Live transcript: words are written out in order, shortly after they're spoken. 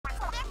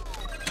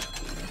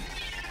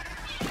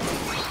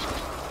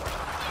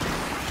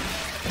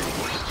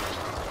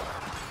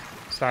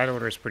side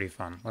order is pretty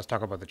fun. Let's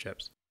talk about the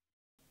chips.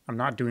 I'm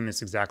not doing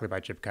this exactly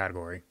by chip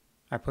category.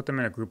 I put them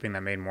in a grouping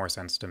that made more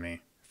sense to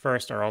me.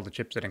 First are all the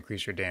chips that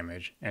increase your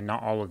damage, and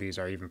not all of these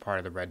are even part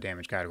of the red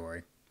damage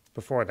category.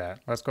 Before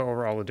that, let's go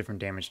over all the different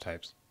damage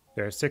types.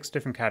 There are 6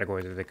 different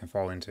categories that they can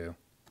fall into.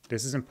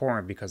 This is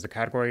important because the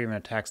category of an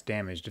attack's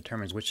damage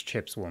determines which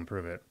chips will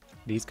improve it.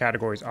 These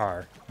categories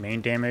are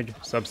main damage,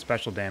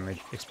 sub-special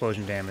damage,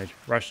 explosion damage,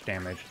 rush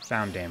damage,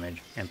 sound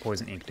damage, and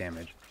poison ink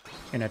damage.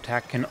 An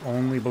attack can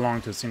only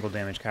belong to a single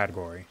damage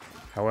category.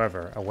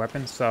 However, a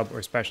weapon, sub,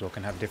 or special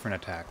can have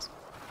different attacks,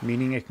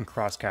 meaning it can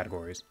cross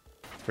categories.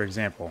 For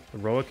example, the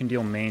roller can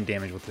deal main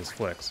damage with his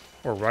flicks,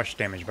 or rush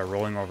damage by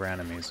rolling over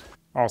enemies.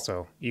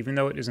 Also, even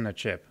though it isn't a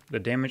chip, the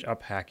damage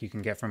up hack you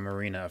can get from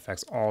Arena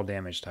affects all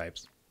damage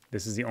types.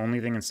 This is the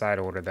only thing in side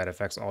order that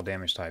affects all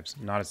damage types,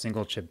 not a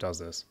single chip does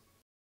this.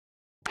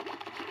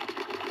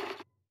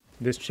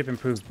 This chip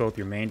improves both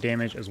your main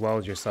damage as well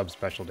as your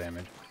sub-special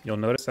damage. You'll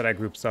notice that I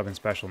group sub and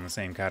special in the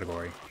same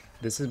category.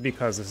 This is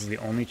because this is the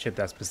only chip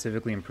that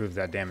specifically improves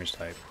that damage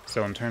type,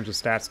 so in terms of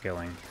stat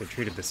scaling, they're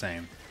treated the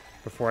same.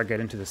 Before I get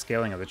into the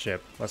scaling of the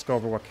chip, let's go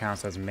over what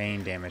counts as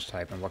main damage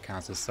type and what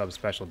counts as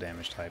sub-special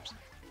damage types.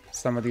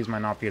 Some of these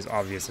might not be as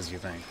obvious as you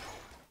think.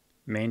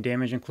 Main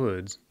damage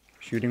includes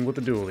shooting with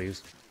the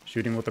dualies,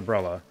 shooting with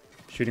umbrella,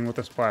 shooting with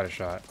the splatter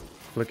shot,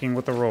 flicking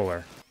with the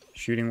roller,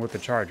 shooting with the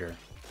charger,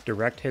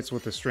 direct hits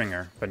with the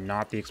stringer, but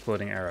not the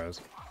exploding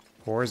arrows,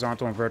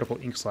 horizontal and vertical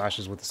ink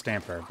slashes with the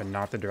stamper, but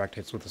not the direct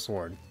hits with the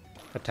sword,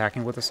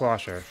 attacking with the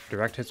slosher,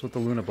 direct hits with the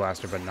Luna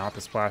Blaster, but not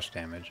the splash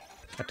damage,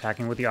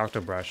 attacking with the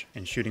Octobrush,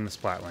 and shooting the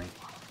Splatling.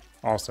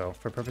 Also,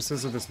 for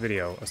purposes of this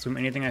video, assume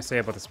anything I say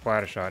about the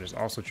splatter shot is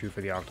also true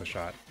for the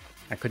Octoshot.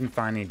 I couldn't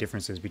find any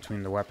differences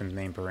between the weapon's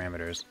main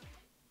parameters.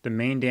 The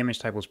main damage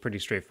type was pretty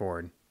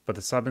straightforward, but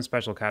the sub and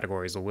special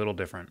category is a little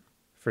different.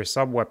 For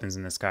sub weapons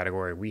in this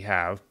category, we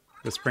have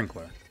the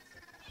Sprinkler.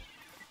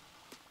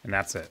 And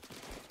that's it.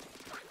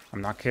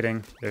 I'm not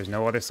kidding, there's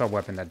no other sub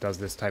weapon that does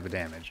this type of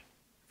damage.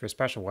 For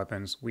special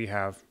weapons, we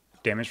have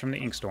damage from the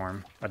Ink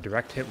Storm, a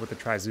direct hit with the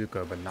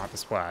Trizuka but not the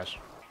Splash,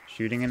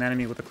 shooting an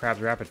enemy with the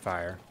Crab's Rapid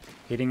Fire,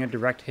 hitting a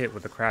direct hit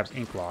with the Crab's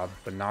Ink Lob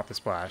but not the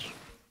Splash,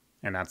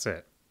 and that's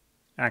it.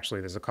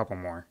 Actually, there's a couple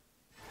more.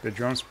 The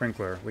Drone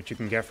Sprinkler, which you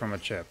can get from a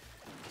chip,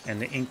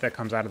 and the ink that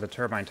comes out of the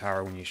turbine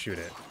tower when you shoot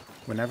it.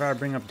 Whenever I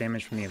bring up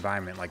damage from the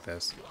environment like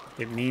this,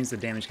 it means the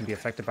damage can be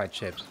affected by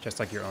chips, just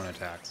like your own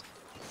attacks.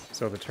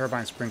 So the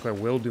Turbine Sprinkler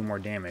will do more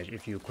damage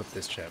if you equip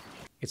this chip.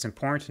 It's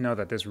important to know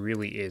that this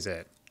really is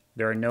it.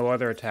 There are no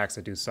other attacks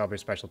that do sub or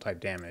special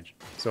type damage,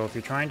 so if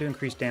you're trying to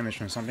increase damage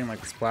from something like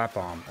the Splat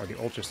Bomb or the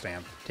Ultra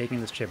Stamp, taking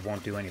this chip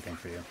won't do anything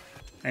for you.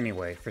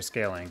 Anyway, for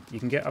scaling, you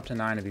can get up to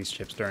 9 of these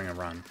chips during a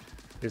run.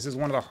 This is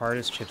one of the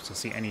hardest chips to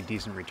see any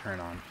decent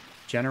return on,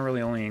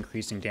 generally only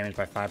increasing damage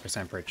by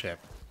 5% per chip.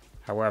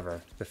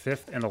 However, the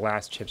 5th and the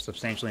last chip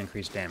substantially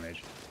increase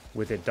damage,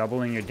 with it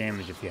doubling your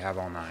damage if you have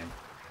all 9.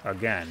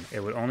 Again,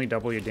 it would only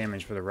double your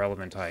damage for the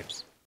relevant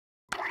types.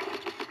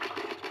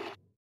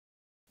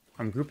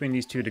 I'm grouping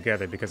these two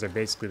together because they're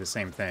basically the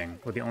same thing,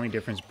 with the only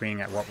difference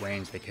being at what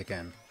range they kick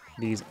in.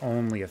 These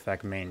only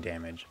affect main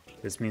damage.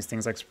 This means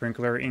things like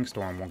Sprinkler or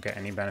Inkstorm won't get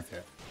any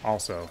benefit.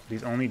 Also,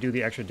 these only do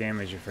the extra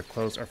damage if you're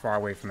close or far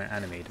away from an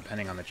enemy,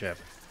 depending on the chip.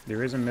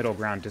 There is a middle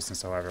ground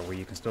distance, however, where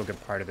you can still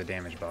get part of the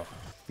damage buff.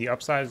 The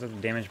upsides of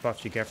the damage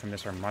buffs you get from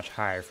this are much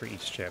higher for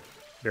each chip.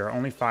 There are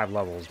only 5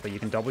 levels, but you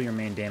can double your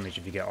main damage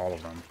if you get all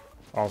of them.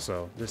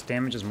 Also, this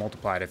damage is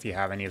multiplied if you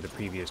have any of the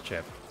previous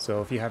chip.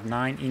 So if you have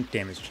 9 ink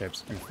damage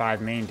chips and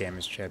 5 main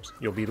damage chips,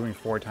 you'll be doing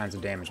 4 times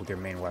the damage with your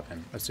main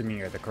weapon, assuming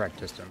you're at the correct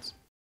distance.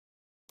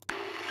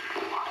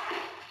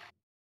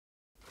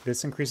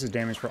 This increases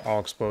damage for all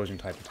explosion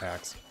type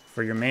attacks.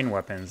 For your main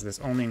weapons, this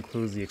only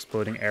includes the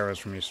exploding arrows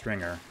from your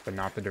stringer, but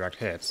not the direct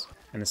hits,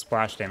 and the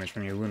splash damage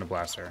from your Luna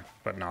Blaster,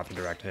 but not the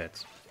direct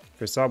hits.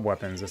 For sub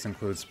weapons, this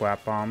includes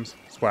splat bombs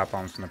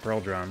from the Pearl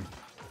Drone,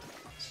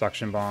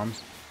 suction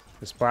bombs,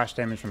 the splash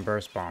damage from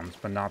burst bombs,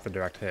 but not the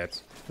direct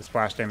hits, the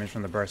splash damage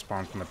from the burst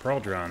bombs from the Pearl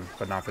Drone,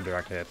 but not the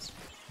direct hits,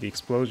 the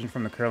explosion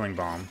from the curling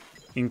bomb,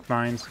 ink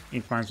mines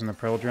from the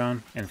Pearl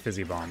Drone, and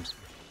fizzy bombs.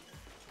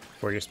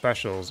 For your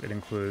specials, it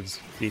includes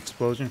the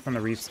explosion from the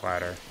Reef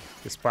Slider,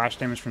 the splash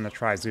damage from the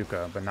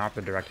Trizuka, but not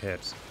the direct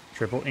hits,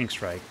 triple ink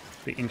strike,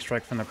 the ink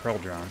strike from the Pearl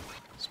Drone,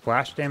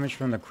 splash damage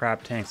from the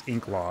Crab Tank's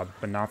ink lob,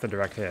 but not the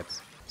direct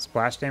hits,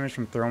 splash damage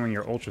from throwing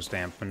your Ultra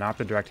Stamp, but not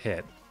the direct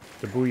hit,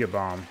 the Booyah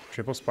Bomb,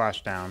 triple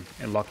splashdown,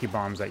 and lucky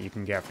bombs that you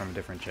can get from a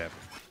different chip.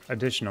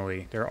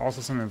 Additionally, there are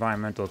also some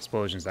environmental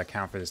explosions that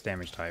count for this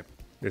damage type.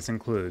 This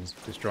includes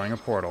destroying a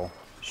portal,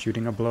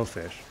 shooting a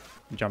blowfish,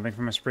 jumping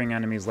from a spring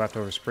enemy's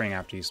leftover spring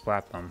after you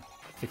splat them,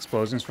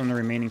 explosions from the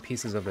remaining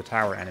pieces of the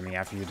tower enemy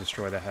after you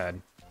destroy the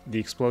head, the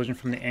explosion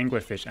from the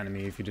anglerfish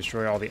enemy if you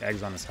destroy all the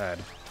eggs on his head,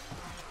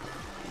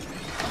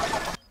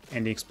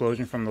 and the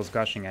explosion from those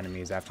gushing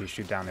enemies after you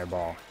shoot down their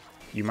ball.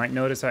 You might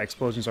notice that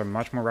explosions are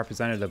much more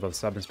representative of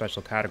sub and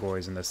special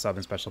categories than the sub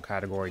and special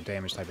category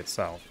damage type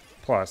itself.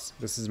 Plus,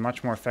 this is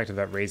much more effective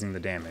at raising the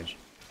damage.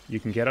 You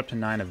can get up to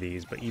 9 of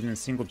these, but even a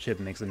single chip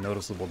makes a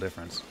noticeable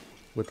difference.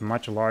 with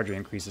much larger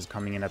increases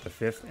coming in at the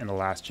 5th and the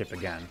last chip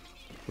again,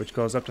 which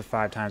goes up to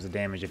 5 times the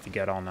damage if you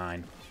get all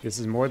 9. This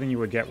is more than you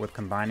would get with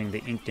combining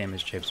the ink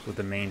damage chips with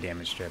the main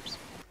damage chips.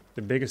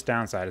 The biggest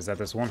downside is that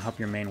this won't help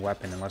your main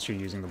weapon unless you're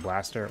using the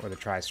blaster or the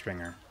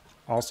tri-stringer.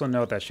 Also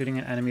note that shooting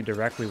an enemy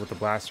directly with the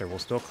blaster will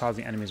still cause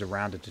the enemies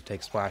around it to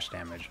take splash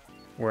damage,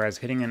 whereas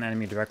hitting an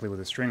enemy directly with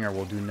a stringer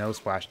will do no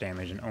splash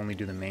damage and only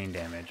do the main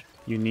damage.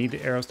 You need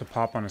the arrows to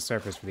pop on a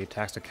surface for the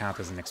attacks to count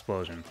as an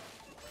explosion,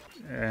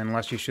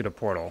 unless you shoot a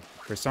portal.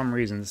 For some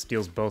reason this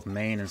deals both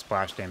main and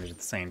splash damage at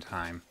the same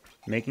time,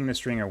 making the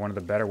stringer one of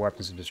the better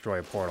weapons to destroy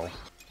a portal.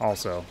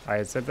 Also, I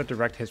had said that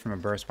direct hits from a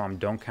burst bomb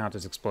don't count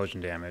as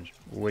explosion damage,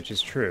 which is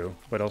true,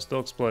 but it'll still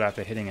explode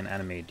after hitting an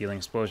enemy, dealing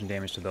explosion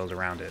damage to those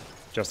around it,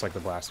 just like the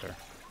blaster.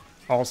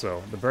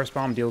 Also, the burst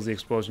bomb deals the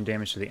explosion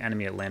damage to the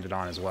enemy it landed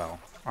on as well,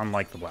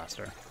 unlike the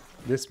blaster.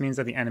 This means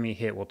that the enemy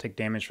hit will take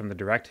damage from the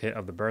direct hit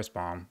of the burst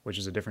bomb, which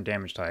is a different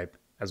damage type,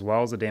 as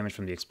well as the damage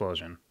from the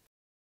explosion.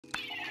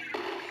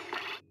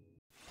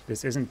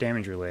 This isn't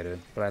damage related,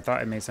 but I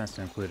thought it made sense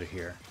to include it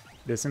here.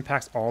 This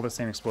impacts all the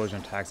same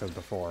explosion attacks as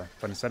before,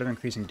 but instead of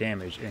increasing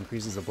damage, it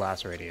increases the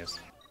blast radius.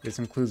 This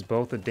includes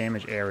both the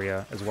damage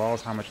area as well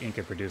as how much ink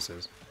it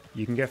produces.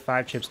 You can get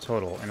 5 chips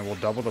total, and it will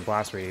double the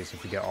blast radius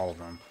if you get all of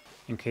them.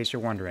 In case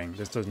you're wondering,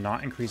 this does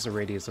not increase the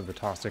radius of the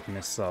Toxic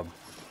Mist sub.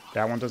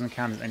 That one doesn't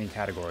count as any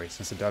category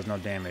since it does no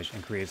damage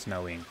and creates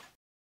no ink.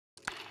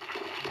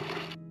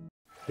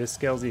 This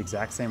scales the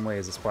exact same way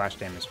as the splash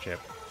damage chip,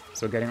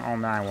 so getting all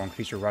 9 will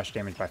increase your rush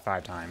damage by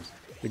 5 times.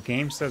 The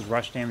game says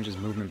rush damage is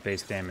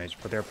movement-based damage,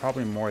 but there are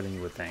probably more than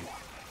you would think.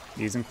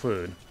 These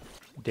include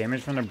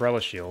damage from the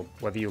umbrella shield,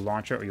 whether you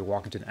launch it or you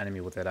walk into an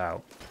enemy with it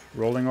out,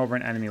 rolling over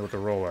an enemy with a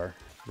roller,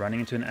 running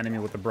into an enemy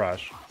with a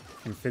brush,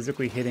 and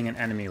physically hitting an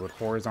enemy with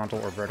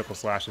horizontal or vertical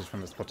slashes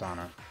from the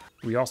Splatana.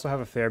 We also have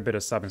a fair bit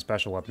of sub and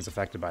special weapons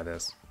affected by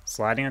this.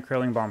 Sliding a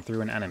curling bomb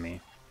through an enemy,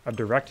 a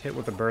direct hit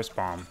with a burst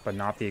bomb, but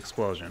not the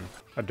explosion,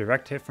 a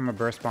direct hit from a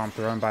burst bomb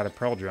thrown by the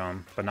Pearl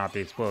Drone, but not the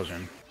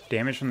explosion,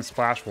 damage from the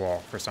splash wall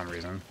for some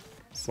reason,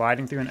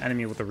 sliding through an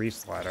enemy with a reef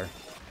slider,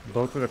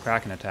 both with the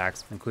Kraken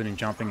attacks, including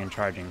jumping and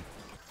charging,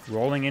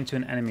 rolling into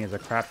an enemy as a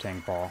crap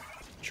tank ball,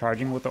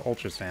 charging with the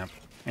Ultra Stamp,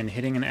 and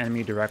hitting an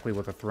enemy directly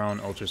with a thrown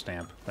Ultra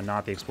Stamp, but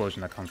not the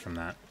explosion that comes from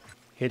that.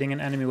 Hitting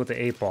an enemy with the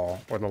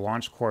 8-ball, or the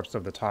launched corpse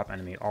of the top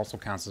enemy, also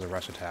counts as a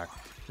rush attack.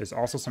 There's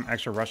also some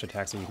extra rush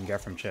attacks that you can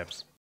get from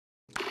chips.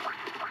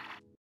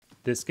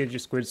 This gives you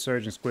Squid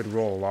Surge and Squid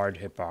Roll a large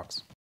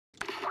hitbox.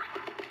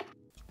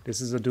 This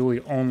is a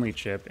dually only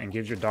chip and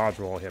gives your dodge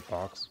roll a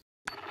hitbox.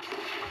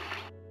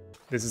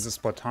 This is a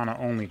Splatana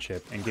only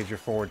chip and gives your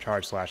forward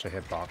charge slash a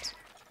hitbox.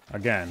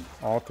 Again,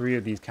 all 3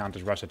 of these count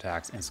as rush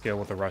attacks and scale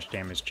with the rush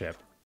damage chip.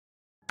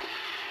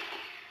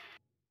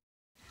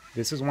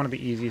 This is one of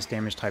the easiest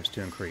damage types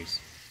to increase.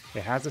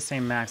 It has the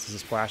same max as the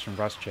splash and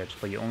rush chips,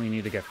 but you only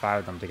need to get 5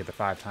 of them to get the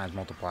 5 times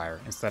multiplier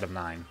instead of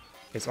 9.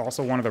 It's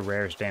also one of the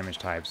rarest damage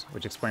types,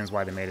 which explains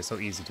why they made it so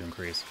easy to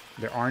increase.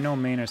 There are no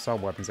main or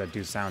sub weapons that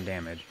do sound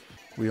damage.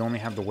 We only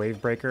have the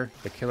Wave Breaker,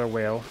 the Killer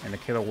Whale, and the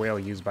Killer Whale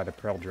used by the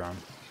Pearl Drone.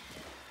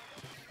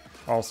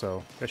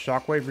 Also, the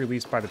Shockwave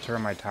released by the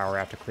Termite Tower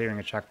after clearing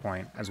a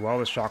checkpoint, as well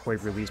as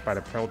Shockwave released by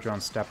the Pearl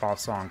Drone's Step Off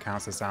song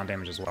counts as sound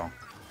damage as well.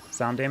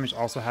 Sound damage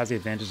also has the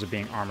advantage of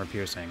being armor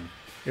piercing.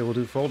 It will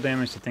do full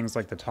damage to things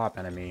like the top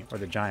enemy or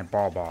the giant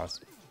ball boss.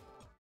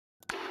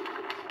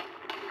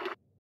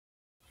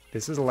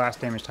 This is the last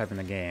damage type in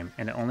the game,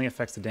 and it only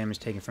affects the damage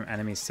taken from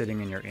enemies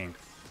sitting in your ink.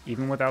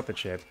 Even without the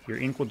chip, your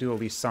ink will do at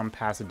least some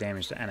passive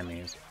damage to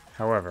enemies.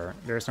 However,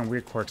 there are some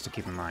weird quirks to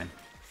keep in mind.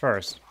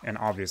 First, and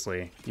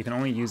obviously, you can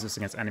only use this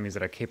against enemies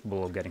that are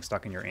capable of getting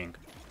stuck in your ink,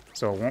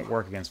 so it won't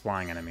work against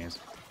flying enemies.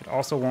 It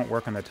also won't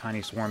work on the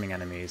tiny swarming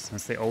enemies,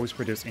 since they always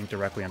produce ink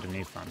directly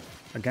underneath them.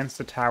 Against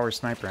the tower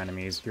sniper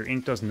enemies, your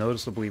ink does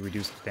noticeably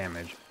reduced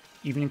damage.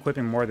 Even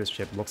equipping more of this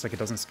chip looks like it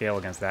doesn't scale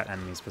against that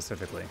enemy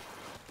specifically.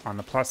 On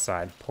the plus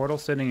side,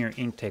 portals sitting in your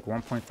ink take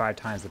 1.5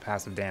 times the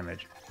passive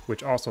damage,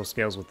 which also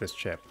scales with this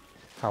chip.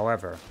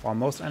 However, while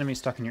most enemies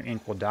stuck in your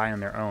ink will die on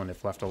their own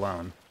if left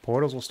alone,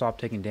 portals will stop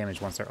taking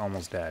damage once they're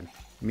almost dead,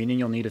 meaning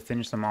you'll need to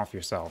finish them off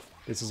yourself.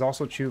 This is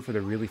also true for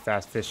the really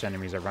fast fish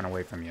enemies that run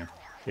away from you.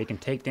 They can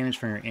take damage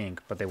from your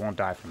ink, but they won't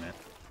die from it.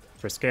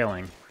 For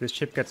scaling, this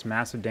chip gets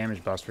massive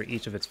damage buffs for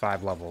each of its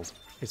 5 levels,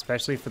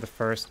 especially for the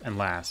first and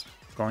last,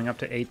 going up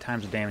to 8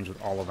 times the damage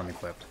with all of them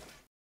equipped.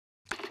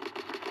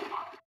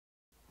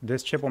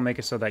 This chip will make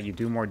it so that you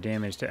do more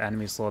damage to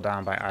enemies slowed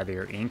down by either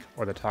your ink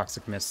or the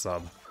Toxic Mist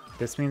sub.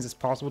 This means it's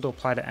possible to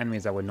apply to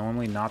enemies that would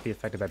normally not be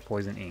affected by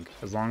poison ink,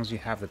 as long as you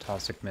have the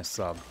Toxic Mist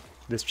sub.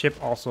 This chip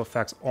also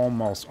affects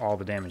almost all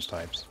the damage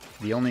types.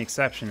 The only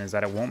exception is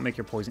that it won't make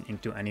your poison ink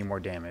do any more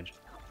damage.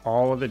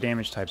 All of the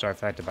damage types are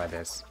affected by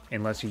this,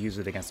 unless you use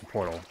it against a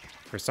portal.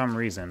 For some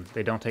reason,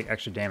 they don't take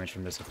extra damage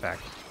from this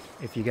effect.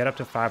 If you get up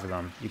to 5 of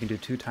them, you can do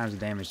 2 times the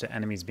damage to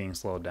enemies being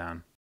slowed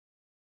down.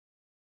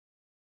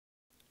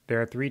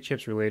 There are 3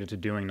 chips related to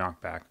doing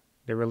knockback.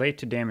 They relate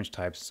to damage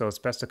types, so it's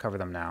best to cover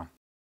them now.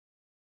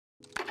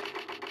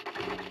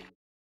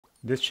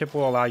 This chip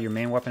will allow your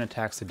main weapon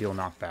attacks to deal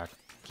knockback.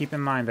 Keep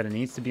in mind that it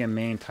needs to be a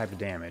main type of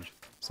damage,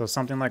 so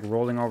something like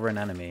rolling over an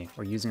enemy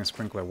or using a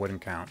sprinkler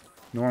wouldn't count.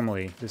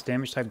 Normally, this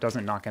damage type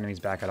doesn't knock enemies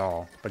back at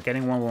all, but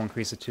getting one will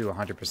increase it to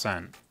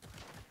 100%,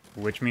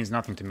 which means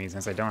nothing to me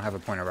since I don't have a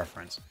point of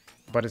reference,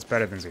 but it's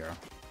better than 0.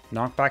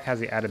 Knockback has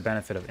the added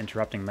benefit of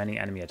interrupting many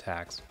enemy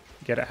attacks.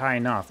 Get it high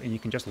enough and you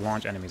can just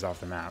launch enemies off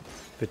the map.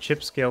 The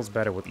chip scales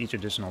better with each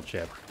additional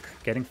chip.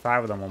 Getting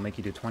 5 of them will make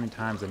you do 20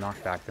 times the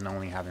knockback than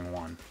only having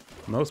 1.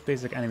 Most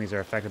basic enemies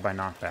are affected by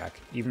knockback,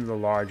 even the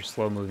large,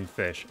 slow-moving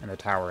fish and the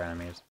tower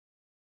enemies.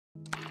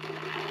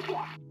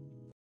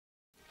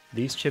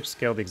 These chips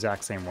scale the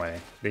exact same way,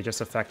 they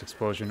just affect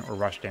explosion or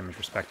rush damage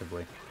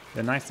respectively.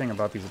 The nice thing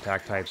about these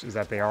attack types is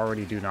that they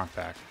already do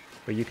knockback,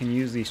 but you can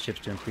use these chips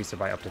to increase it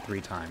by up to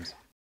 3 times.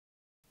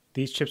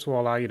 These chips will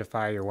allow you to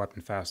fire your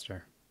weapon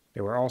faster.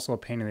 They were also a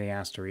pain in the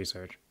ass to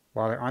research.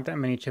 While there aren't that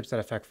many chips that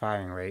affect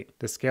firing rate,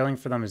 the scaling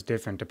for them is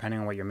different depending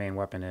on what your main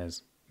weapon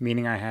is,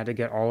 meaning I had to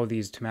get all of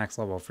these to max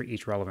level for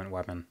each relevant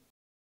weapon.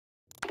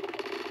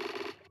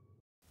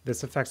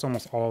 This affects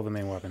almost all of the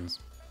main weapons.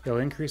 It'll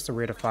increase the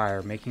rate of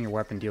fire, making your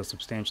weapon deal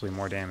substantially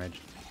more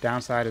damage.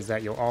 Downside is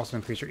that you'll also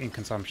increase your ink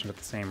consumption at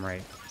the same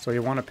rate, so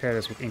you'll want to pair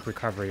this with ink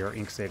recovery or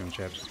ink saving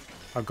chips.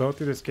 I'll go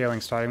through the scaling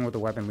starting with the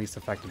weapon least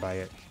affected by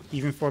it.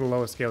 Even for the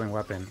lowest scaling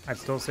weapon, I'd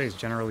still say it's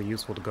generally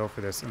useful to go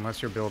for this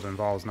unless your build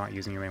involves not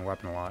using your main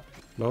weapon a lot.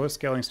 Lowest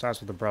scaling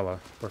starts with Umbrella,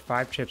 where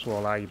 5 chips will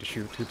allow you to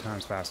shoot 2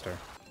 times faster.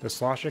 The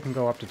Slosher can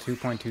go up to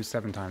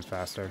 2.27 times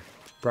faster.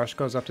 Brush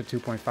goes up to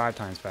 2.5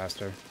 times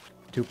faster.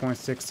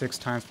 2.66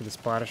 times for the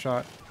Splatter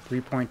Shot,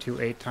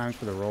 3.28 times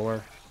for the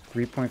Roller,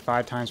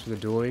 3.5 times for the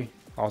Dually.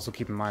 Also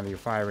keep in mind that your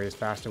fire rate is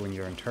faster when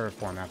you're in turret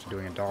form after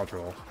doing a dodge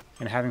roll.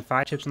 And having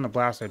 5 chips on the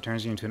blaster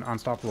turns you into an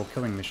unstoppable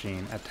killing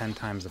machine at 10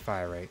 times the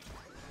fire rate.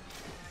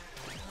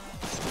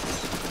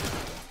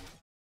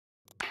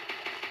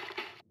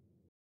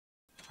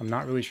 I'm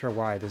not really sure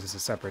why this is a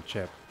separate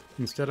chip.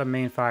 Instead of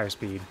main fire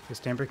speed, the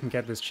Stamper can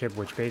get this chip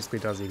which basically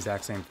does the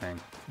exact same thing.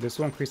 This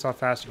will increase how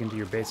fast you can do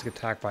your basic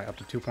attack by up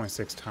to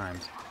 2.6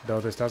 times, though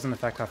this doesn't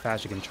affect how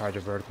fast you can charge a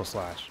vertical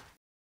slash.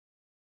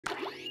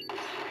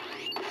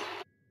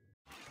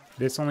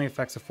 This only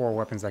affects the 4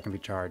 weapons that can be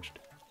charged.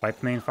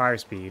 Like main fire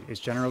speed, it's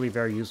generally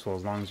very useful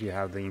as long as you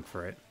have the ink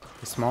for it.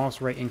 The smallest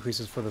rate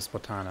increases for the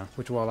Splatana,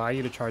 which will allow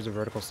you to charge a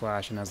vertical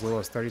slash in as little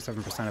as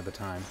 37% of the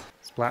time.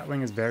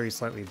 Splatling is very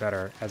slightly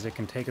better, as it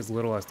can take as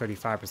little as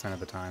 35%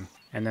 of the time,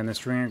 and then the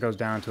Stringer goes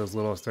down to as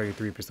little as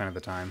 33% of the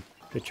time.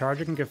 The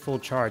Charger can get full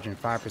charge in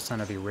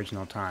 5% of the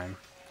original time,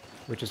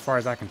 which as far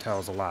as I can tell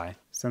is a lie,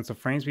 since the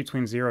frames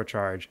between 0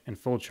 charge and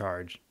full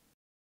charge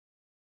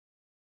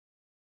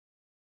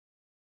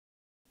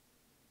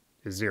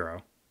is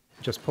 0.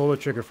 Just pull the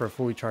trigger for a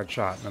fully charged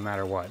shot no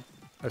matter what,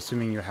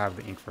 assuming you have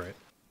the ink for it.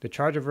 The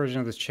Charger version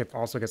of this chip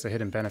also gets a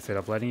hidden benefit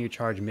of letting you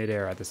charge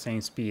mid-air at the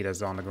same speed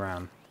as on the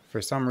ground.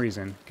 For some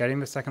reason, getting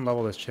the second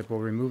level of this chip will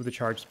remove the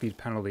charge speed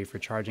penalty for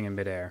charging in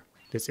mid-air.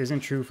 This isn't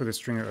true for the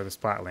Stringer or the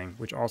Splatling,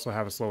 which also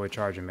have a slower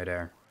charge in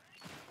mid-air.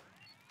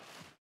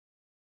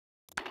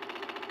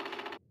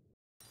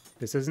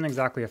 This isn't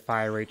exactly a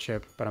fire rate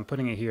chip, but I'm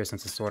putting it here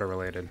since it's sorta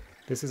related.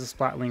 This is a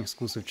Splatling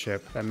exclusive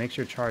chip that makes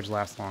your charge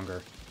last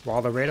longer.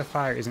 While the rate of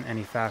fire isn't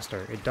any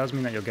faster, it does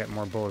mean that you'll get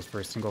more bullets for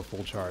a single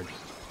full charge.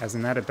 As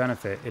an added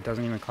benefit, it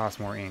doesn't even cost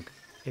more ink.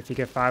 If you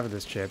get 5 of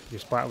this chip, your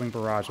Splatling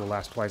barrage will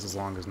last twice as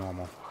long as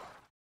normal.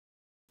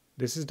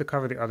 This is to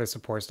cover the other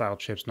support style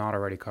chips not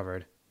already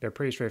covered. They're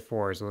pretty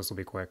straightforward, so this will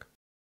be quick.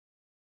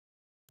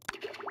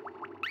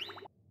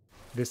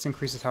 This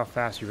increases how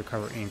fast you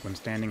recover ink when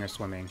standing or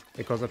swimming.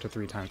 It goes up to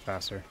 3 times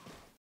faster.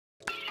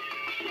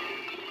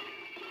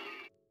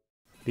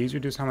 These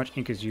reduce how much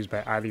ink is used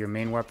by either your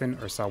main weapon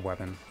or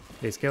sub-weapon.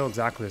 They scale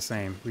exactly the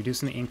same,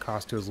 reducing the ink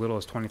cost to as little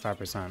as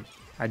 25%.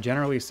 I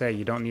generally say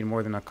you don't need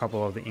more than a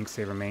couple of the ink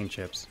saver main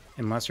chips,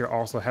 unless you're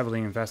also heavily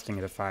investing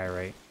in the fire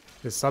rate.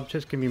 The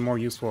sub-chips can be more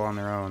useful on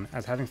their own,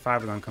 as having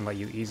 5 of them can let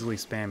you easily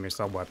spam your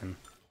sub-weapon.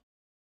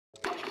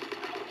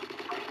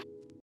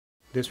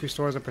 This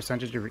restores a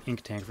percentage of your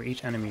ink tank for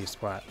each enemy you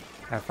splat.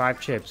 At 5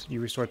 chips,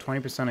 you restore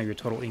 20% of your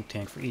total ink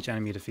tank for each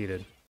enemy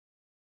defeated.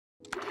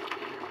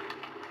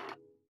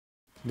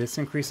 This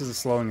increases the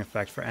slowing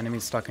effect for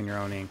enemies stuck in your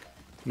own ink.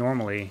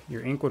 Normally,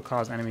 your ink would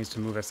cause enemies to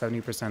move at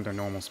 70% their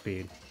normal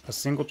speed. A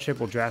single chip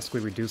will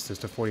drastically reduce this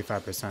to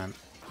 45%.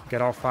 Get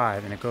all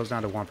 5 and it goes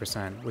down to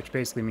 1%, which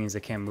basically means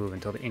they can't move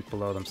until the ink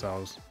below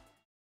themselves.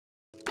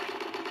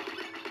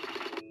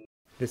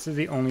 This is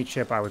the only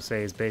chip I would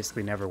say is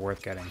basically never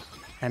worth getting.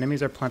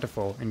 Enemies are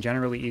plentiful and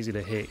generally easy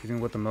to hit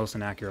even with the most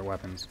inaccurate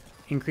weapons.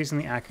 Increasing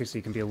the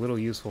accuracy can be a little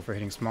useful for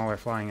hitting smaller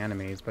flying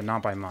enemies, but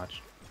not by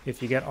much. If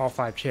you get all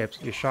 5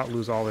 chips, your shot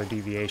lose all their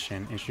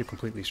deviation and shoot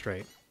completely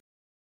straight.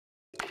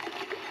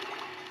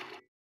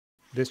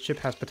 This chip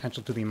has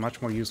potential to be much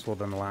more useful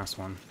than the last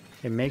one.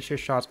 It makes your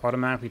shots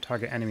automatically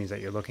target enemies that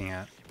you're looking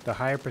at. The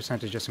higher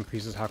percentage just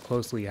increases how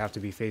closely you have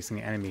to be facing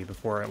the enemy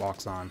before it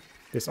locks on.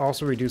 This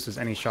also reduces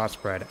any shot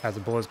spread as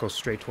the bullets go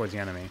straight towards the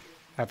enemy.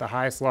 At the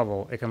highest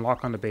level, it can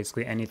lock onto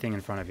basically anything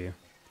in front of you.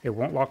 It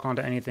won't lock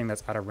onto anything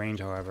that's out of range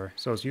however,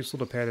 so it's useful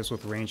to pair this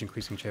with range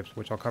increasing chips,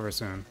 which I'll cover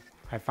soon.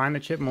 I find the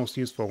chip most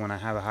useful when I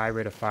have a high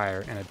rate of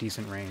fire and a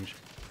decent range.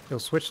 It'll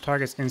switch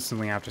targets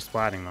instantly after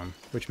splatting them,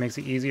 which makes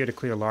it easier to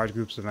clear large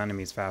groups of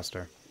enemies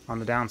faster. On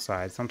the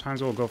downside,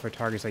 sometimes it will go for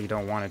targets that you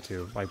don't want it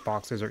to, like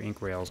boxes or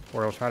ink rails,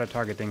 or it'll try to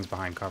target things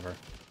behind cover.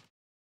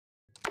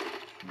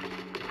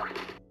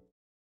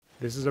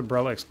 This is a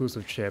Brella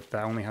exclusive chip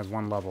that only has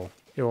one level.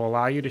 It will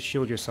allow you to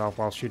shield yourself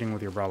while shooting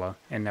with your Brella,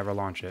 and never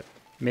launch it,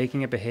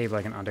 making it behave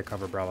like an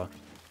undercover Brella.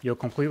 You'll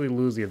completely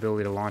lose the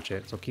ability to launch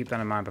it, so keep that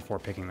in mind before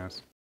picking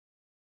this.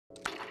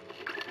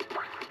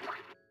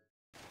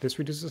 This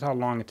reduces how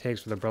long it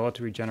takes for the Brella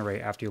to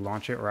regenerate after you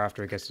launch it or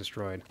after it gets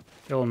destroyed.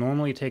 It will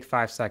normally take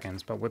 5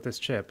 seconds, but with this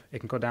chip, it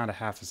can go down to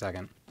half a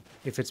second.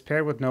 If it's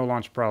paired with no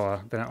launch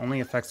Brella, then it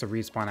only affects the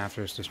respawn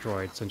after it's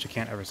destroyed, since you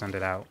can't ever send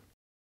it out.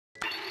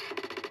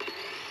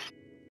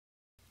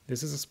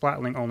 This is a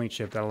Splatling only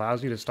chip that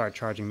allows you to start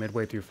charging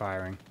midway through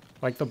firing.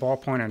 Like the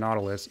ballpoint or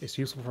Nautilus, it's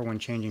useful for when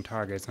changing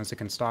targets since it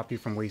can stop you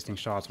from wasting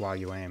shots while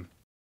you aim.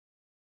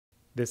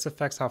 This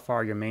affects how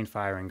far your main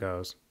firing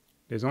goes.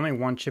 There's only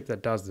one chip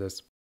that does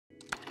this,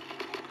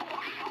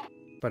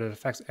 but it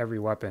affects every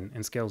weapon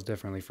and scales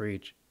differently for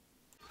each.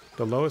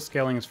 The lowest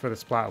scaling is for the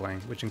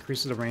Splatling, which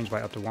increases the range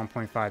by up to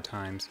 1.5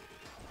 times.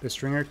 The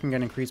Stringer can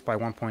get increased by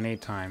 1.8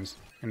 times,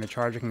 and the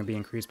Charger can be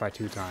increased by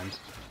 2 times.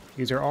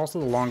 These are also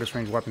the longest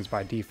range weapons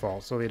by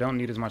default, so they don't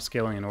need as much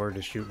scaling in order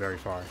to shoot very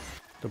far.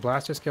 The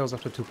Blaster scales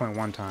up to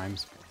 2.1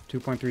 times,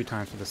 2.3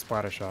 times for the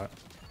Splattershot,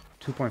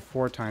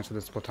 2.4 times for the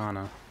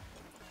Splatana.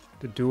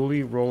 The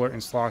Dually, Roller,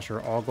 and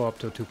Slosher all go up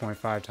to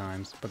 2.5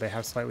 times, but they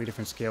have slightly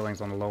different scalings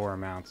on the lower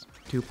amounts,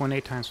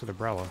 2.8 times for the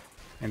Brella,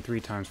 and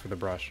 3 times for the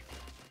Brush.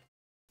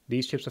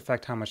 These chips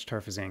affect how much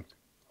turf is inked.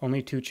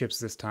 Only 2 chips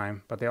this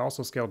time, but they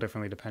also scale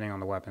differently depending on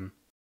the weapon.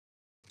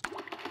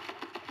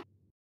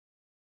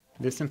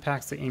 This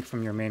impacts the ink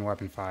from your main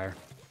weapon fire.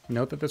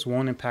 Note that this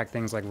won't impact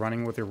things like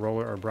running with your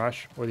roller or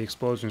brush, or the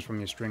explosions from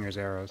your Stringer's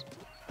arrows.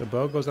 The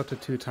bow goes up to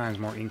 2 times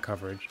more ink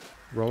coverage.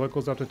 Roller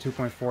goes up to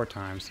 2.4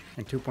 times,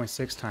 and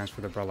 2.6 times for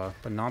the Brella,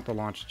 but not the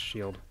launched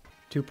shield.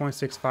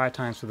 2.65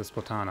 times for the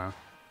Splatana,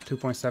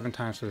 2.7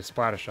 times for the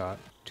Splattershot,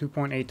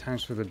 2.8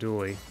 times for the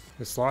Dually.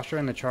 The Slosher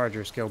and the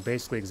Charger scale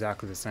basically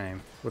exactly the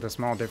same, with a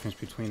small difference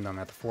between them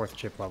at the 4th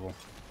chip level.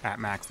 At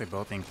max, they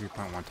both ink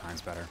 3.1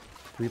 times better.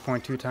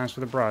 3.2 times for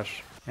the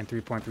Brush, and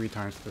 3.3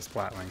 times for the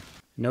Splatling.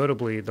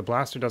 Notably, the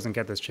Blaster doesn't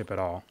get this chip at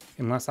all,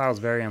 unless I was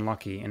very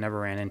unlucky and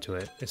never ran into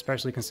it,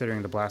 especially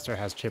considering the Blaster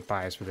has chip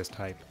bias for this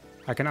type.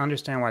 I can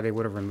understand why they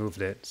would have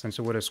removed it, since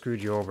it would have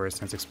screwed you over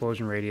since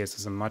explosion radius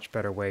is a much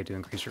better way to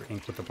increase your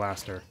ink with the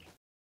Blaster.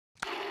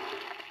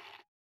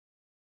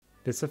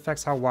 This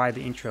affects how wide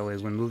the ink trail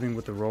is when moving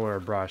with the roller or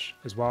brush,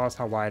 as well as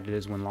how wide it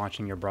is when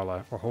launching your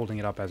Brella or holding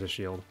it up as a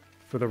shield.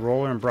 For the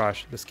roller and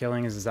brush, the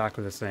scaling is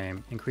exactly the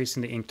same,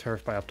 increasing the ink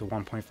turf by up to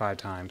 1.5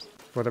 times.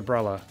 For the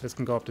Brella, this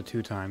can go up to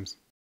 2 times.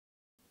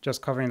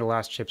 Just covering the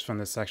last chips from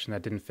this section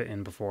that didn't fit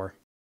in before.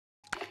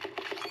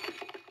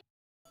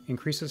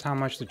 Increases how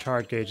much the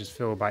charge gauge is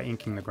filled by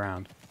inking the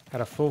ground.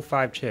 At a full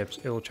 5 chips,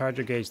 it will charge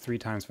your gauge 3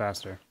 times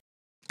faster.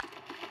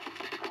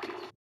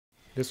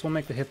 This will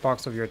make the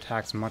hitbox of your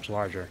attacks much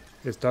larger.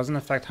 This doesn't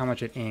affect how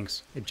much it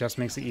inks, it just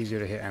makes it easier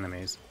to hit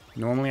enemies.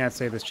 Normally I'd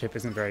say this chip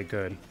isn't very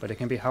good, but it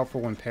can be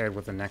helpful when paired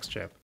with the next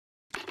chip.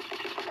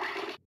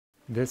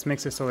 This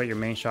makes it so that your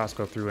main shots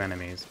go through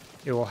enemies.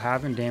 It will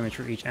halve in damage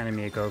for each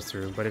enemy it goes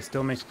through, but it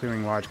still makes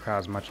clearing large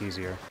crowds much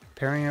easier.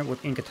 Pairing it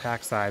with ink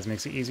attack size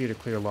makes it easier to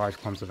clear large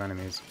clumps of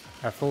enemies.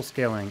 At full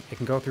scaling, it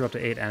can go through up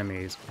to 8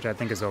 enemies, which I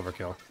think is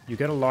overkill. You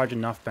get a large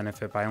enough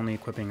benefit by only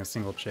equipping a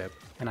single chip,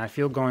 and I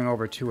feel going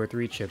over 2 or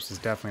 3 chips is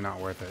definitely not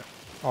worth it.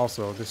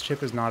 Also, this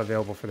chip is not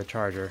available for the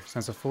Charger,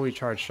 since a fully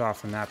charged shot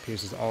from that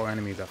pierces all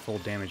enemies at full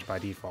damage by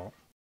default.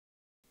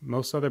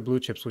 Most other blue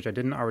chips which I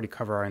didn't already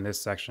cover are in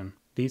this section.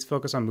 These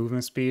focus on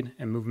movement speed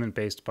and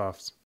movement-based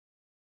buffs.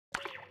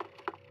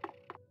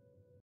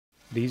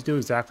 These do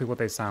exactly what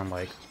they sound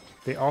like.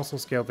 They also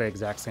scale at the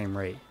exact same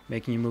rate,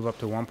 making you move up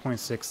to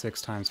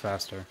 1.66 times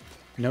faster.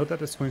 Note that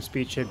the swim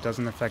speed chip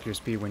doesn't affect your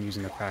speed when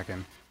using the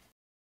Kraken.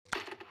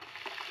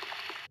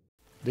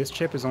 This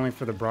chip is only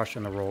for the brush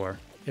and the roller.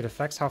 It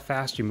affects how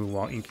fast you move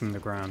while inking the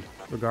ground.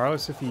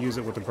 Regardless if you use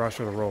it with the brush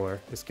or the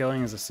roller, the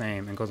scaling is the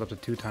same and goes up to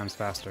 2 times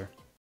faster.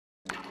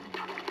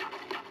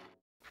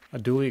 A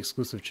dually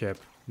exclusive chip.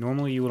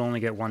 Normally you would only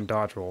get 1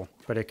 dodge roll,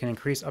 but it can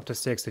increase up to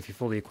 6 if you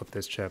fully equip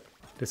this chip.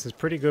 This is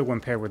pretty good when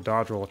paired with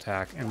dodge roll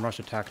attack and rush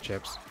attack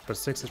chips, but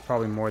 6 is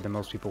probably more than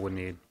most people would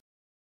need.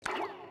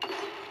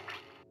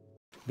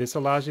 This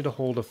allows you to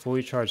hold a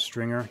fully charged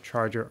Stringer,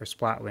 Charger, or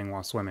Splatling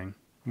while swimming.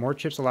 More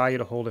chips allow you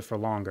to hold it for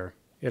longer.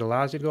 It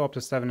allows you to go up to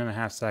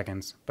 7.5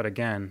 seconds, but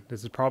again,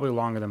 this is probably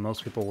longer than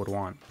most people would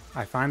want.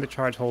 I find the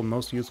charge hold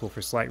most useful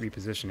for slight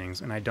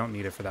repositionings, and I don't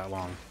need it for that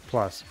long.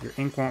 Plus, your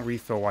ink won't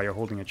refill while you're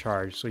holding a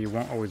charge, so you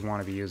won't always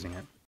want to be using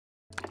it.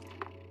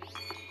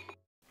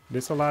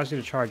 This allows you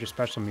to charge your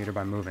special meter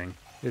by moving.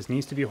 This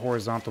needs to be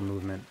horizontal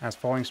movement, as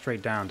falling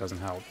straight down doesn't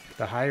help.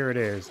 The higher it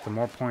is, the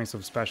more points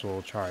of special it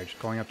will charge,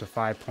 going up to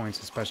 5 points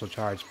of special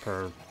charge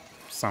per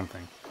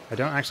something. I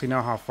don't actually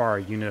know how far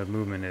a unit of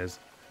movement is,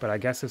 but I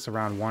guess it's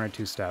around 1 or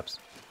 2 steps.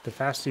 The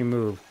faster you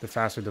move, the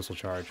faster this will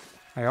charge.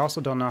 I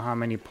also don't know how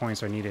many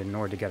points are needed in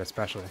order to get a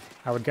special.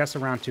 I would guess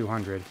around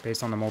 200,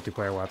 based on the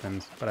multiplayer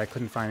weapons, but I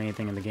couldn't find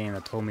anything in the game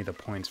that told me the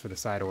points for the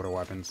side order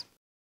weapons.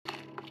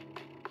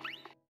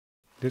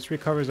 This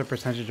recovers a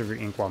percentage of your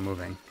ink while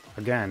moving.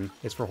 Again,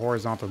 it's for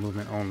horizontal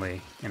movement only,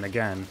 and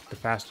again, the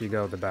faster you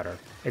go, the better.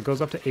 It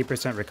goes up to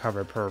 8%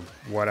 recover per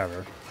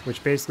whatever,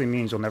 which basically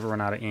means you'll never run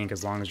out of ink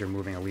as long as you're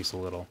moving at least a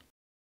little.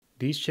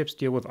 These chips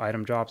deal with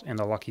item drops and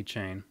the lucky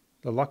chain.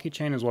 The lucky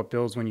chain is what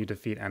builds when you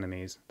defeat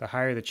enemies. The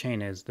higher the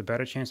chain is, the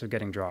better chance of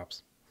getting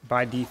drops.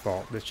 By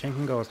default, this chain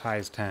can go as high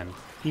as 10.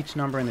 Each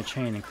number in the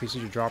chain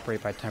increases your drop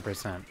rate by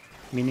 10%,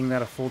 meaning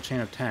that a full chain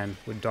of 10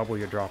 would double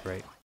your drop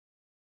rate.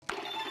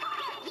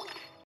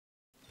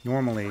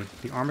 Normally,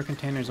 the armor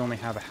containers only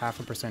have a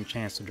 0.5%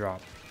 chance to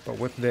drop, but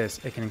with this,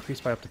 it can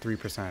increase by up to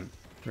 3%.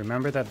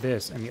 Remember that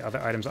this and the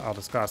other items I'll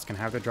discuss can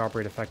have their drop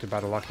rate affected by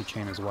the lucky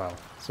chain as well.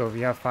 So if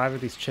you have 5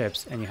 of these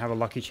chips and you have a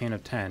lucky chain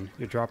of 10,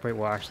 your drop rate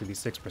will actually be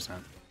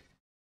 6%.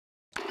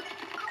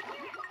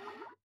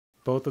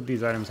 Both of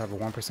these items have a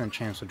 1%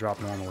 chance to drop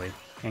normally,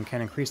 and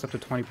can increase up to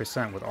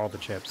 20% with all the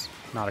chips,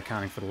 not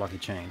accounting for the lucky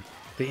chain.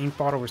 The ink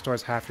bottle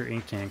restores half your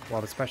ink tank,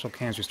 while the special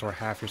cans restore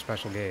half your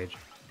special gauge.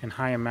 In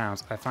high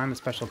amounts, I find the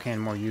special can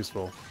more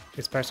useful,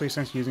 especially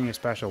since using your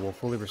special will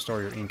fully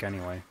restore your ink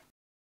anyway.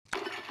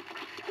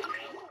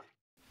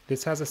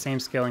 This has the same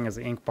scaling as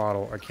the ink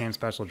bottle or can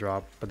special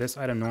drop, but this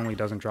item normally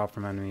doesn't drop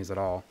from enemies at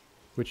all,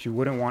 which you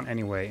wouldn't want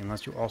anyway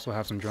unless you also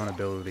have some drone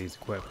abilities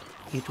equipped.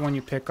 Each one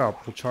you pick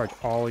up will charge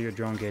all your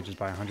drone gauges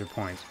by 100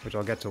 points, which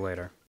I'll get to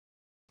later.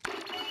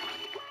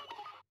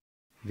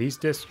 These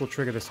discs will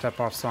trigger the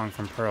Step Off song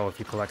from Pearl if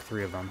you collect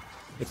 3 of them.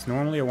 It's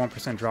normally a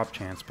 1% drop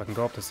chance, but can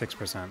go up to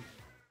 6%.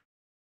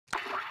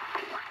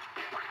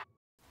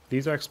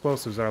 These are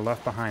explosives that are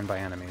left behind by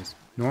enemies.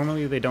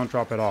 Normally they don't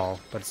drop at all,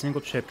 but a single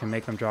chip can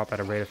make them drop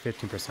at a rate of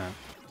 15%.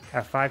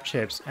 At 5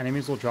 chips,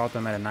 enemies will drop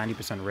them at a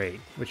 90%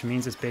 rate, which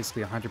means it's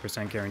basically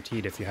 100%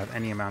 guaranteed if you have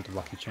any amount of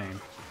lucky chain.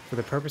 For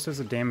the purposes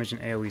of damage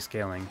and AoE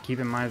scaling, keep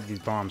in mind that these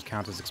bombs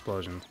count as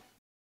explosions.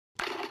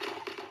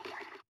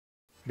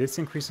 This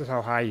increases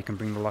how high you can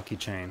bring the lucky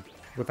chain,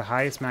 with the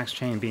highest max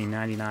chain being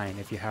 99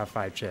 if you have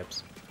 5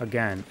 chips.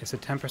 Again, it's a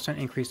 10%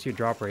 increase to your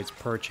drop rates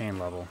per chain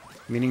level,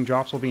 meaning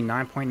drops will be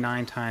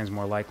 9.9 times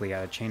more likely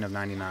at a chain of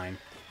 99,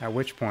 at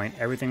which point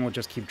everything will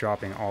just keep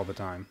dropping all the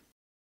time.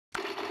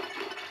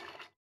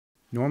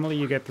 Normally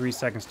you get 3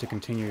 seconds to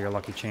continue your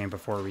lucky chain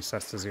before it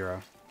resets to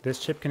 0. This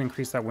chip can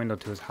increase that window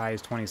to as high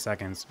as 20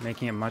 seconds,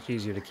 making it much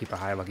easier to keep a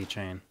high lucky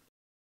chain.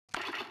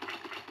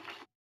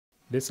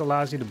 This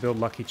allows you to build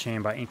lucky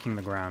chain by inking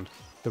the ground.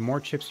 The more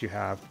chips you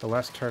have, the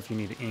less turf you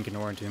need to ink in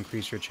order to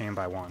increase your chain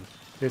by 1.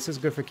 This is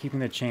good for keeping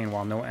the chain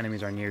while no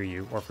enemies are near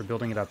you, or for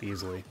building it up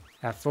easily.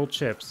 At full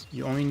chips,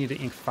 you only need to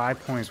ink 5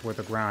 points worth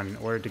of ground in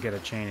order to get a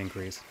chain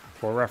increase.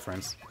 For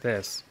reference,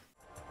 this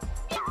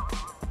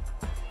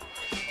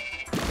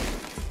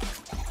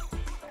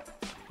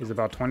is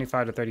about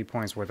 25 to 30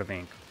 points worth of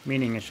ink,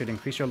 meaning it should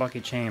increase your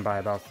lucky chain by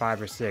about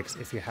 5 or 6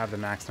 if you have the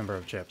max number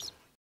of chips.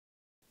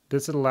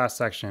 This is the last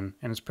section,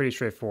 and it's pretty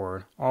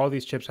straightforward. All of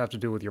these chips have to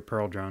do with your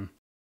Pearl drone.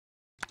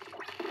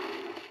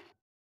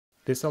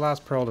 This allows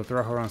Pearl to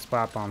throw her own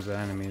splat bombs at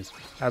enemies.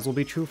 As will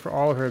be true for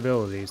all of her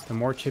abilities, the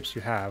more chips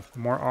you have, the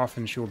more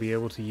often she will be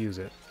able to use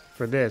it.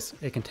 For this,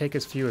 it can take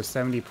as few as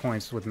 70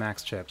 points with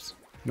max chips.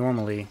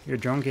 Normally, your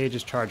drone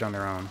gauges charge on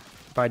their own.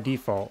 By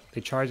default,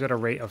 they charge at a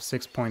rate of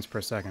 6 points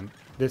per second.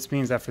 This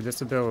means that for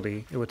this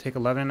ability, it would take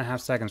 11.5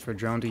 seconds for a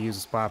drone to use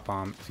a splat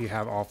bomb if you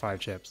have all 5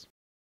 chips.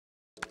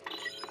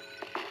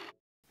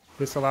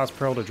 This allows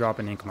Pearl to drop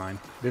an ink mine.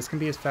 This can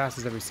be as fast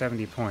as every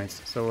 70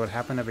 points, so it would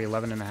happen every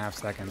 11.5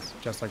 seconds,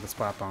 just like the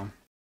splat bomb.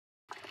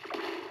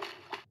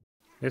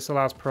 This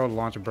allows Pearl to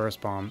launch a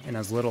burst bomb in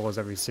as little as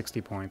every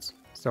 60 points,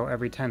 so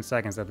every 10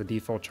 seconds at the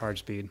default charge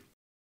speed.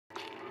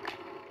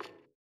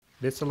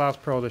 This allows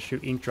Pearl to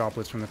shoot ink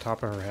droplets from the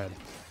top of her head.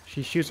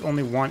 She shoots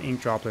only 1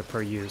 ink droplet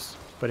per use,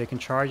 but it can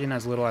charge in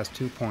as little as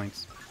 2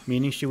 points,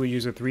 meaning she will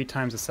use it 3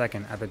 times a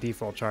second at the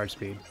default charge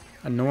speed.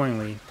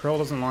 Annoyingly, Pearl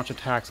doesn't launch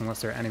attacks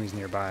unless there are enemies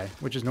nearby,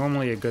 which is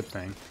normally a good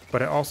thing,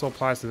 but it also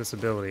applies to this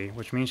ability,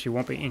 which means she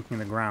won't be inking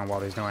the ground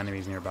while there's no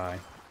enemies nearby.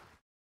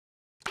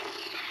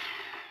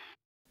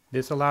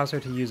 This allows her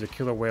to use a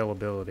Killer Whale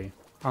ability.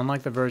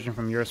 Unlike the version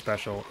from your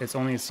special, it's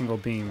only a single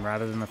beam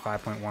rather than the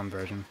 5.1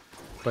 version,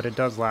 but it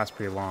does last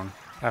pretty long.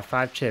 At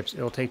 5 chips,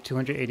 it'll take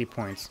 280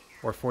 points,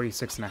 or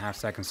 46.5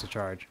 seconds to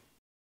charge.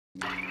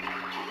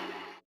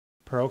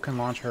 Pearl can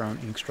launch her own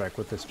ink strike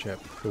with this chip.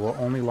 It will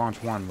only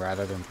launch 1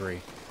 rather than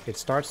 3. It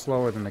starts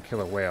slower than the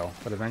Killer Whale,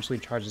 but eventually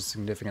charges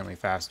significantly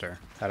faster,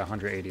 at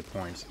 180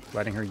 points,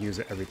 letting her use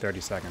it every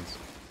 30 seconds.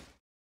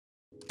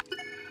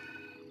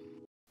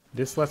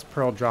 This lets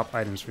Pearl drop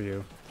items for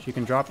you. She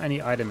can drop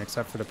any item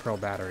except for the Pearl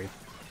battery.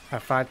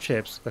 At 5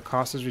 chips, the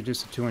cost is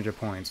reduced to 200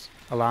 points,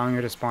 allowing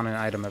you to spawn an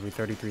item every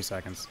 33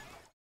 seconds.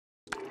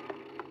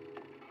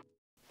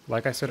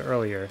 Like I said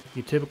earlier,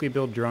 you typically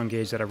build drone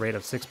gauge at a rate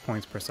of 6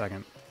 points per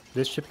second.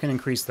 This chip can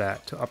increase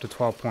that to up to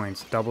 12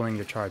 points, doubling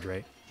your charge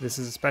rate. This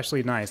is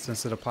especially nice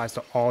since it applies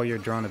to all your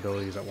drone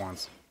abilities at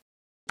once.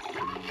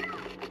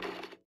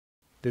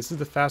 This is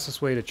the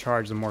fastest way to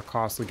charge the more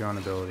costly drone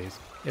abilities.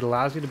 It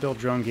allows you to build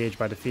drone gauge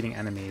by defeating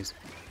enemies.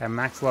 At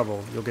max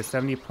level, you'll get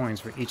 70 points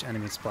for each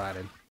enemy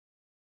splatted.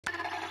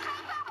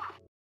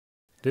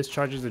 This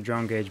charges the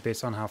drone gauge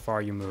based on how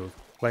far you move.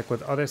 Like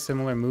with other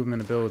similar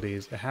movement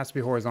abilities, it has to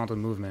be horizontal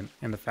movement,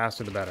 and the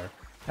faster the better.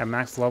 At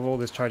max level,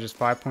 this charges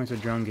 5 points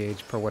of drone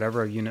gauge per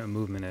whatever a unit of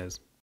movement is.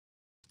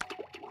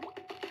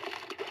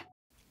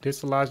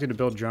 This allows you to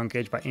build drone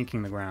gauge by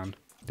inking the ground.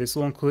 This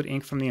will include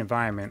ink from the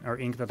environment or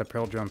ink that the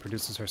Pearl drone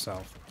produces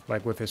herself,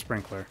 like with her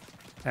sprinkler.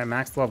 At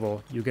max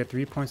level, you get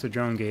 3 points of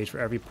drone gauge for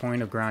every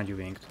point of ground you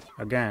inked.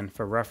 Again,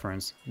 for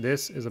reference,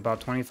 this is about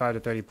 25 to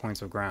 30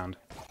 points of ground,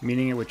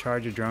 meaning it would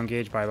charge your drone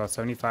gauge by about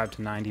 75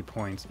 to 90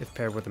 points if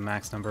paired with the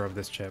max number of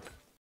this chip.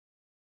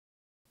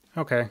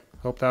 Okay,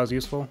 hope that was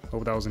useful,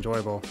 hope that was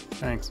enjoyable.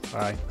 Thanks,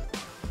 bye.